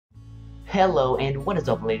Hello and what is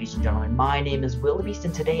up, ladies and gentlemen? My name is Wildebeest,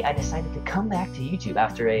 and today I decided to come back to YouTube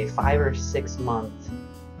after a 5 or 6 month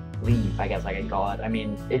leave, I guess I could call it. I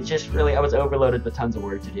mean, it's just really, I was overloaded with tons of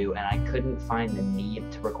work to do and I couldn't find the need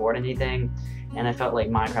to record anything, and I felt like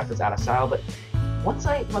Minecraft was out of style. But once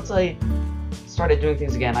I started doing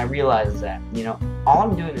things again, I realized that, all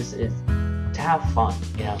I'm doing this is to have fun,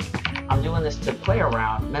 I'm doing this to play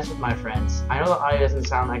around, mess with my friends. I know the audio doesn't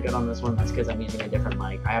sound that good on this one. That's because I'm using a different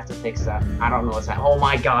mic. I have to fix that. I don't know what's that. Oh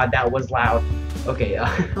my god, that was loud. Okay,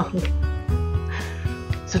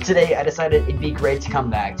 so today I decided it'd be great to come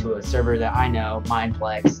back to a server that I know,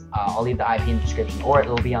 Mineplex. I'll leave the IP in the description, or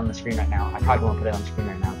it'll be on the screen right now. I probably won't put it on the screen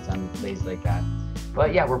right now because I'm lazy like that.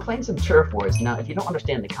 But yeah, we're playing some Turf Wars. Now, if you don't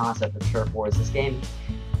understand the concept of Turf Wars, this game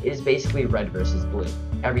is basically red versus blue.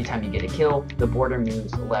 Every time you get a kill, the border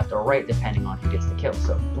moves left or right depending on who gets the kill.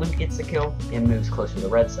 So if blue gets the kill, it moves closer to the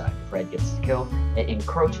red side. If red gets the kill, it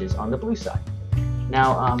encroaches on the blue side.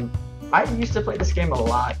 Now, I used to play this game a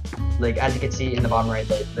lot. Like, as you can see in the bottom right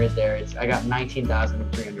there, I got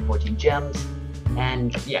 19,314 gems,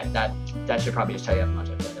 and yeah, that should probably just tell you how much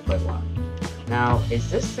I played. I played a lot. Now, is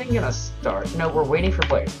this thing gonna start? No, we're waiting for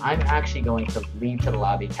players. I'm actually going to leave to the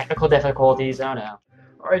lobby. Technical difficulties, oh no.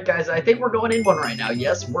 Alright guys, I think we're going in one right now.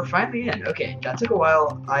 Yes, we're finally in. Okay, that took a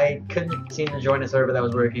while. I couldn't seem to join a server that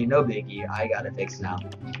was working. No biggie. I got it fixed now.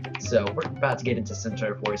 So, we're about to get into some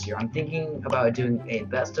Turf Wars here. I'm thinking about doing a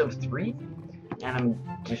best of 3. And I'm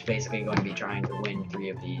just basically going to be trying to win 3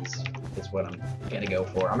 of these. That's what I'm going to go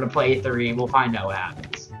for. I'm going to play 3. We'll find out what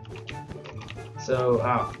happens. So,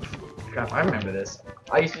 oh, crap, I remember this.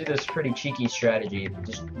 I used to do this pretty cheeky strategy.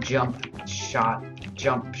 Just jump, shot,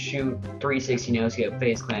 jump, shoot, 360 no-scope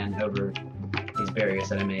face clan over these barriers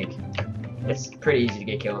that I make. It's pretty easy to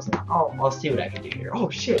get kills. Oh, I'll see what I can do here. Oh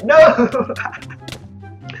shit, no!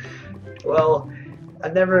 Well,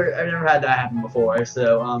 I've never had that happen before,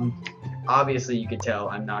 so obviously you could tell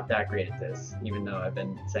I'm not that great at this, even though I've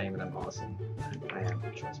been saying that I'm awesome. I am,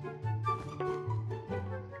 trust me.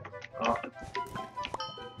 Oh,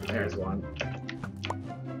 there's one.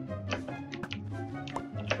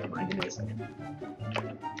 Come on, give me a second.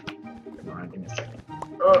 Come on, give me a second.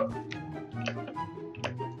 Oh.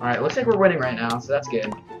 Alright, looks like we're winning right now, so that's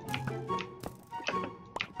good.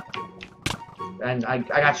 And I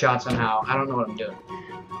got shot somehow. I don't know what I'm doing.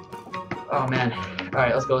 Oh man.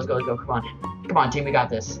 Alright, let's go. Come on. Come on, team, we got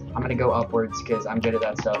this. I'm gonna go upwards because I'm good at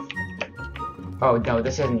that stuff. Oh no,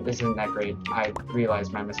 this isn't that great. I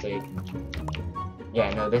realized my mistake.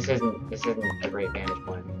 Yeah, no, this isn't a great vantage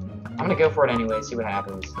point. I'm gonna go for it anyway, see what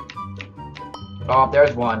happens. Oh,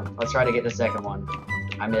 there's one. Let's try to get the second one.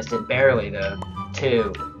 I missed it barely though.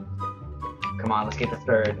 2. Come on, let's get the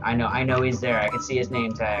 3rd. I know he's there. I can see his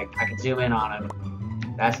name tag. I can zoom in on him.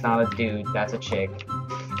 That's not a dude, that's a chick.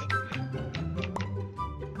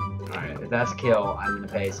 Alright, if that's a kill, I'm gonna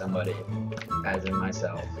pay somebody. As in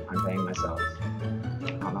myself. I'm paying myself. I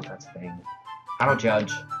don't know if that's a thing. I don't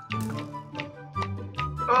judge.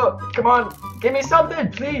 Oh, come on! Give me something,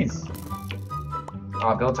 please!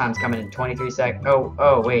 Oh, build time's coming in 23 seconds.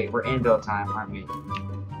 Oh, wait, we're in build time, aren't we?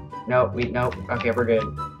 Nope. Okay, we're good.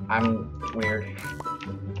 I'm weird.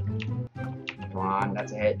 Come on,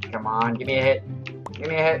 that's a hit. Come on, give me a hit. Give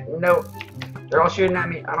me a hit. No. They're all shooting at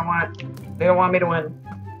me. I don't want it. They don't want me to win.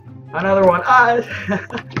 Another one. Ah!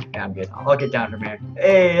 Yeah, I'm good. I'll get down from here.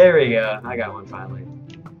 Hey, there we go. I got one finally.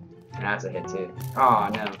 And that's a hit too. Oh,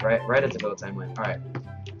 no. Right as the build time went. Alright.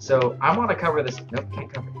 So, I want to cover this. Nope,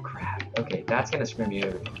 can't cover. Crap. Okay, that's going to screw me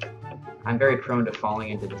over. I'm very prone to falling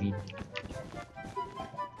into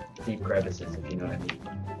deep crevices, if you know what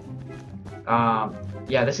I mean.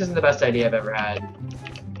 Yeah, this isn't the best idea I've ever had.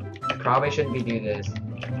 Probably shouldn't be do this.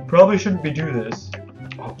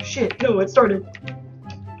 Oh, shit. No, it started.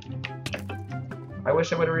 I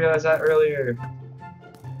wish I would have realized that earlier.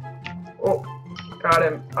 Oh, got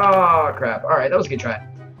him. Oh, crap. Alright, that was a good try.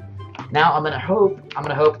 Now I'm gonna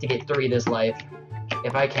hope to get 3 this life.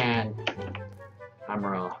 If I can. I'm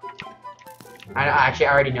raw. I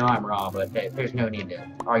already know I'm raw, but there's no need to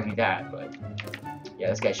argue that, but yeah,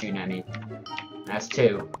 this guy's shooting at me. That's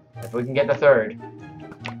 2. If we can get the 3rd,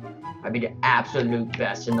 I'd be the absolute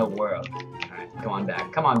best in the world. Alright,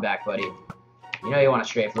 come on back, buddy. You know you want to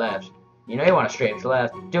strafe left.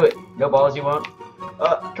 Do it. No balls you won't.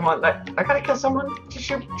 Come on, I gotta kill someone. Just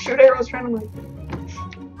shoot arrows randomly.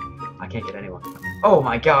 I can't get anyone. Oh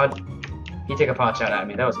my god. He took a pot shot at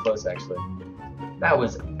me. That was close, actually. That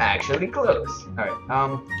was actually close. Alright,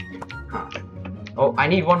 Oh, I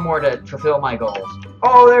need one more to fulfill my goals.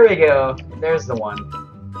 Oh, there we go. There's the one.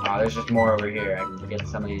 Oh, there's just more over here. I can get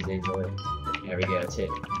some of these easily. There we go, that's it.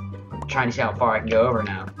 I'm trying to see how far I can go over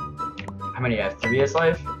now. How many do I have? 3 is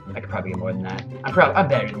life? I could probably get more than that. I'm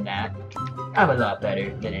better than that. I'm a lot better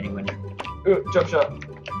than anyone. Jump shot.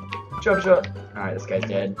 Jump shot. Alright, this guy's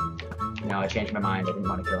dead. No, I changed my mind. I didn't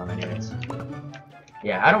want to kill him anyways.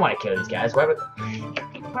 Yeah, I don't want to kill these guys. Why would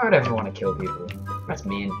I ever want to kill people? That's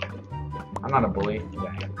mean. I'm not a bully.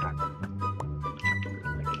 Yeah,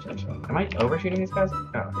 am I overshooting these guys?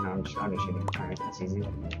 Oh, no, I'm just shooting. Alright, that's easy.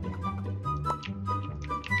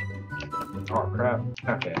 Oh, crap.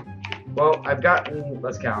 Okay. Well, I've gotten,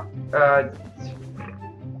 let's count.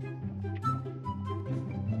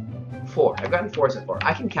 4. I've gotten 4 so far.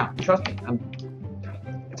 I can count. Trust me.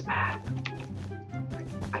 It's bad.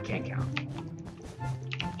 I can't count.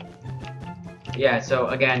 Yeah, so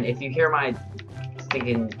again, if you hear my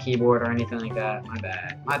stinking keyboard or anything like that, my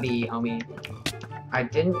bad. My B, homie. I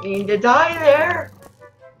didn't mean to die there!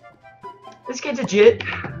 This kid's a jit.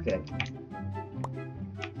 Okay.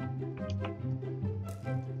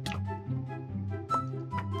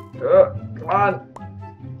 Come on!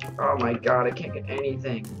 Oh my god, I can't get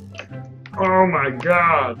anything. Oh my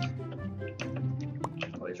god!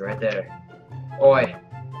 Oh, he's right there. Oi!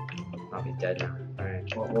 Oh, he's dead now.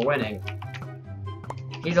 Alright, well, we're winning.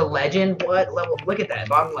 He's a legend? What level? Look at that,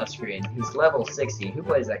 bottom left screen. He's level 60. Who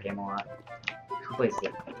plays that game a lot? Who plays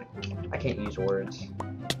it? I can't use words.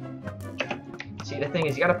 See, the thing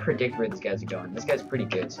is, you gotta predict where these guys are going. This guy's pretty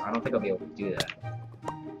good, so I don't think I'll be able to do that.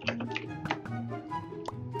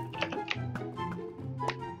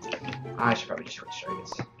 I should probably just switch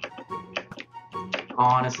targets.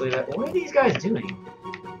 Honestly, what are these guys doing?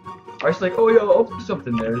 Are just like, oh yeah, I'll put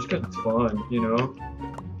something there just because it's fun, you know?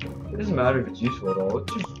 It doesn't matter if it's useful at all.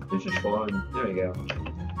 It's just fun. There you go.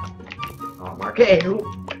 Oh, Marquet. Oh,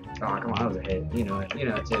 come on, that was a hit. You know it. You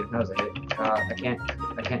know it too. That was a hit.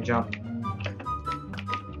 I can't jump.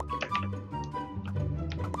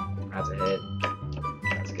 That's a hit.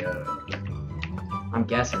 Let's go. I'm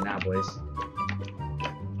guessing now, boys.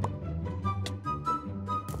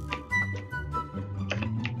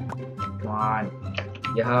 Come on.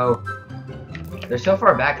 Yo. They're so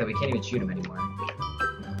far back that we can't even shoot them anymore.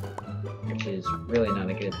 Which is really not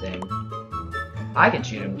a good thing. I can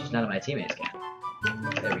shoot them, just none of my teammates can.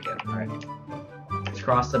 There we go. Alright. Let's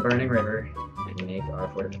cross the burning river and make our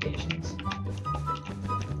fortifications.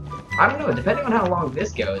 I don't know, depending on how long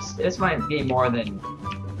this goes, this might be more than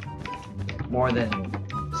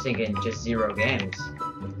sinking just 0 games.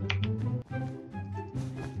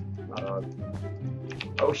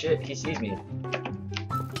 Oh shit, he sees me.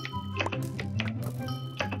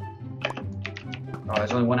 Oh,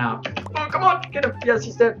 there's only one out. Oh, come on, get him. Yes,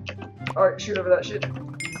 he's dead. Alright, shoot over that shit.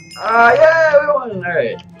 Yeah, we won.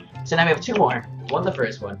 Alright. So now we have 2 more. Won the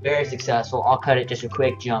first one. Very successful. I'll cut it just a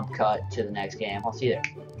quick jump cut to the next game. I'll see you there.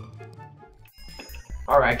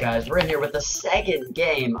 Alright guys, we're in here with the second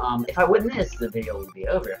game. If I win this, the video will be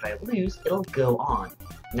over. If I lose, it'll go on.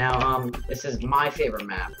 Now, this is my favorite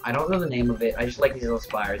map. I don't know the name of it. I just like these little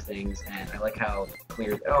spires things, and I like how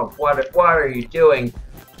clear. Oh, what are you doing?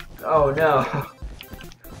 Oh no.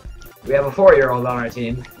 We have a 4-year-old on our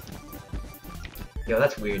team. Yo,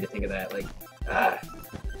 that's weird to think of that. Like,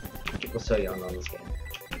 people so young on this game.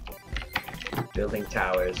 Building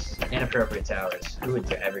towers. Inappropriate towers. Who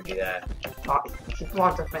would ever do that? Oh, he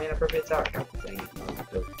blocked off my inappropriate tower. God dang it. I'll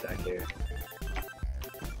build back here.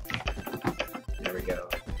 There we go.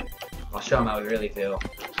 I'll show him how we really feel.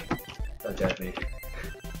 Don't judge me.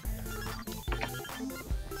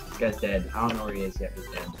 This guy's dead. I don't know where he is yet. He's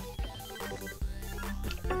dead.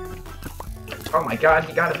 Oh my god,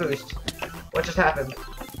 he got a boost. What just happened?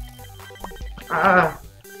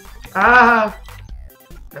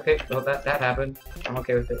 Okay, well that happened. I'm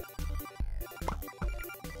okay with it.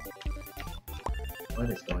 What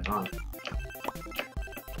is going on?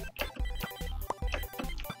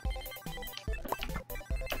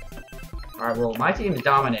 Alright, well my team is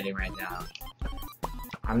dominating right now.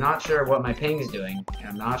 I'm not sure what my ping is doing, and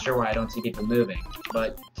I'm not sure why I don't see people moving,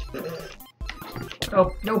 but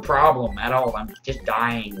no problem at all. I'm just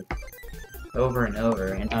dying over and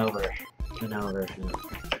over and over and over and over.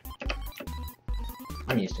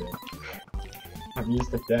 I'm used to it. I'm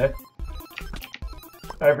used to death.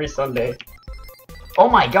 Every Sunday. Oh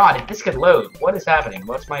my god, if this could load, what is happening?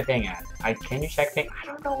 What's my ping at? Can you check ping? I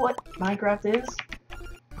don't know what Minecraft is.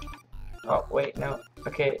 Oh, wait, no.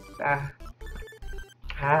 Okay,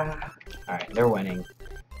 Alright, they're winning.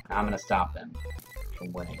 I'm gonna stop them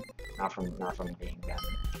from winning. Not from being them.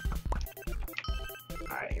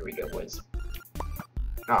 Alright, here we go, boys.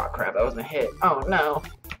 Oh crap, that wasn't a hit. Oh no.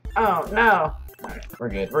 Oh no. Alright, we're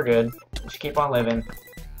good, we're good. Just keep on living.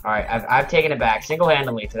 Alright, I've taken it back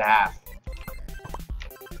single-handedly to the half.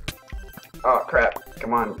 Oh crap.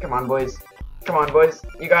 Come on, boys. Come on, boys.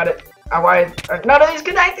 You got it. Why? None of these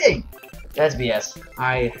connecting! That's BS.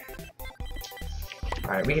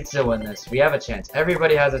 Alright, we can still win this. We have a chance.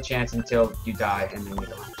 Everybody has a chance until you die, and then we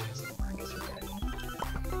don't have a chance anymore. I guess we're dead.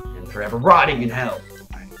 And forever rotting in hell.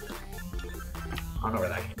 Right. I don't know where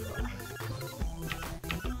that came from.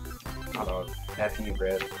 I don't know. F you,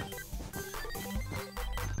 bro.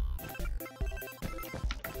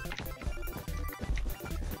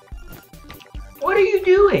 What are you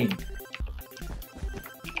doing?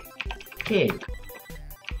 Kid.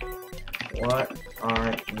 What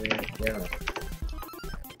are you doing?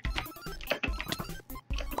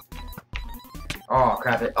 Oh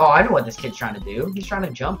crap! Oh, I know what this kid's trying to do. He's trying to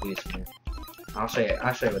jump boost me. I'll show you.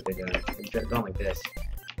 I'll show you what they're doing. They're going like this.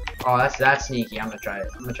 Oh, that's sneaky. I'm gonna try it.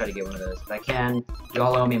 I'm gonna try to get one of those. If I can,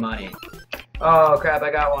 y'all owe me money. Oh crap!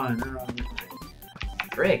 I got one. Oh,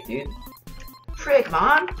 frick, dude. Frick,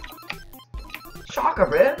 man. Shocker,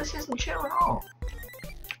 bro. This isn't chill at all.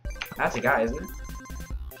 That's a guy, isn't it?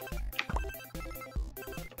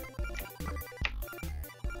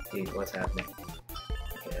 Dude, what's happening?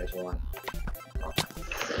 Okay, there's one. Oh.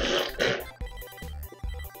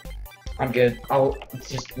 I'm good. Oh, it's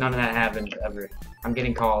just none of that happened ever. I'm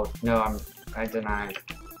getting called. No, I deny.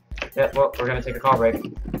 Yeah, well, we're gonna take a call break.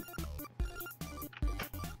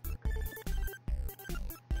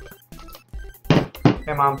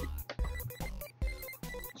 Hey, Mom.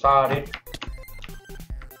 Sorry.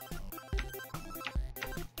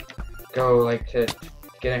 Go, like, to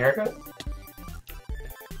get a haircut?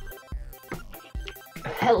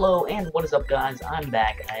 Hello, and what is up, guys? I'm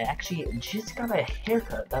back. I actually just got a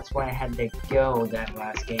haircut. That's why I had to go that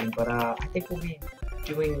last game. But, I think we'll be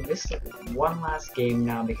doing this one last game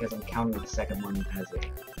now because I'm counting the second one as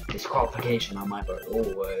a disqualification on my part. Oh,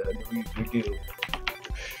 you do.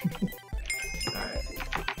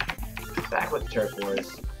 Alright. Back with Turf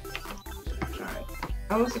Wars. Alright.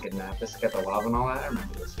 Oh, this is a good map. This has got the lava and all that. I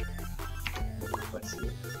remember this. Let's see.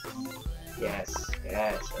 Yes,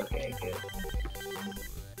 yes. Okay, good.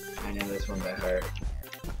 I know this one by heart.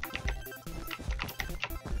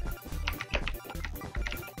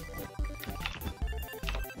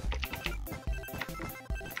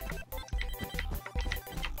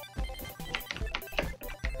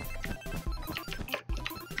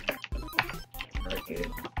 Alright,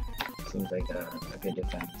 good. Seems like a good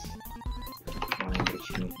defense. I want to get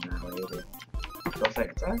shooting that later. 12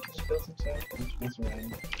 seconds. Just build some stuff. Just mess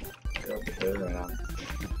around. Go around.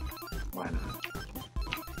 Why not?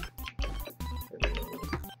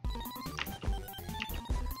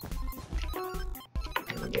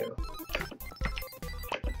 There we go.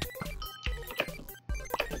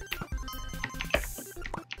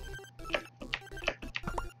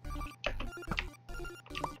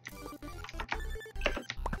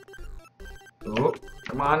 Ooh,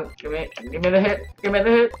 come on, give me the hit, give me the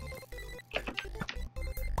hit.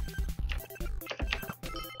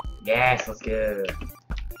 Yes, let's go.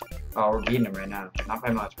 Oh, we're beating him right now. Not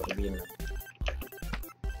by much, but we're beating him.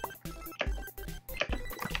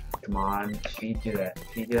 Come on, feed do that.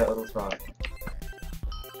 Feed do that little spot.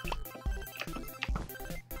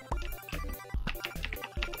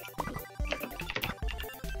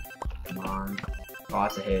 Come on. Oh,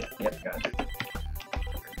 that's a hit. Yep, got it.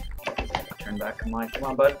 Turn back. Come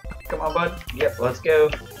on, bud. Come on, bud. Yep, let's go.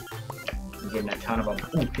 I'm getting a ton of them.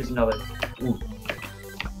 Ooh, here's another. Ooh.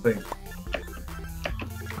 Boom.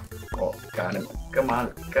 Oh, got him. Come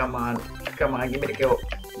on, come on, come on. Give me the kill.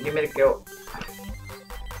 Give me the kill.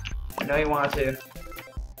 I know you want to.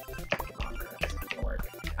 Oh, crap. It's not gonna work.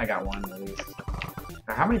 I got one at least.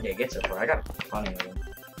 How many did I get so far? I got plenty of them.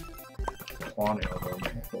 Plenty of them.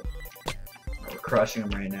 We're crushing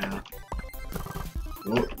them right now.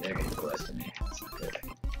 Ooh, they're getting close to me. That's not good.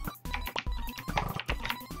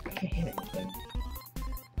 I can't hit anything.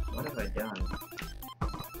 What have I done?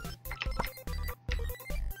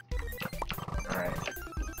 Alright.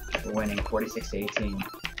 We're winning 46-18.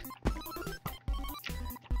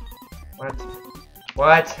 What?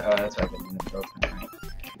 What? Oh, that's why I didn't broken, right?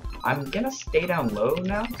 I'm gonna stay down low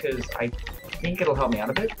now, because I think it'll help me out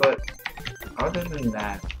a bit, but other than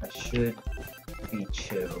that, I should be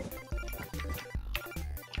chill.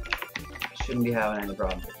 Shouldn't be having any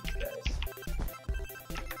problems with these guys.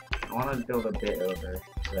 I want to build a bit over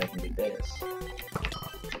so that I can do this.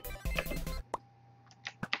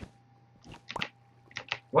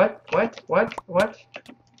 What? What? What? What?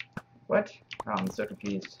 What? Oh, I'm so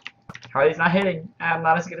confused. How he's not hitting? I'm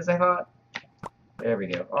not as good as I thought. There we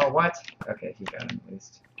go. Oh, what? Okay, he got him at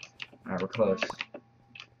least. Alright, we're close.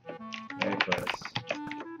 Very close.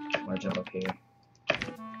 I'm gonna jump up here.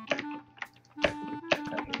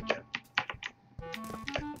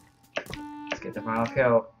 Get the final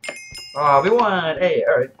kill. Oh, we won! Hey,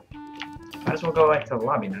 alright. Might as well go back to the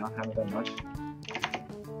lobby now. Haven't done much.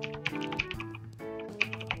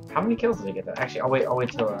 How many kills did I get though? Actually, I'll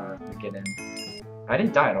wait till we get in. I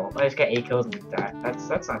didn't die at all. I just got 8 kills and didn't die.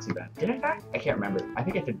 That's not too bad. Did I die? I can't remember. I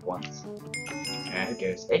think I did once. Yeah, who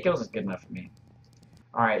cares? 8 kills is good enough for me.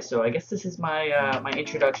 Alright, so I guess this is my my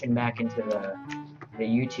introduction back into the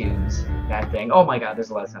YouTubes, that thing. Oh my god, there's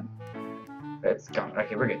a lot of time. It's gone.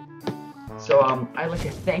 Okay, we're good. So, I'd like to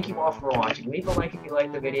thank you all for watching. Leave a like if you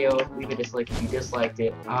liked the video. Leave a dislike if you disliked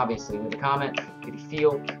it. Obviously, leave a comment if you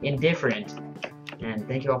feel indifferent. And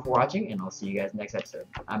thank you all for watching, and I'll see you guys next episode.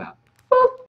 I'm out. Boop!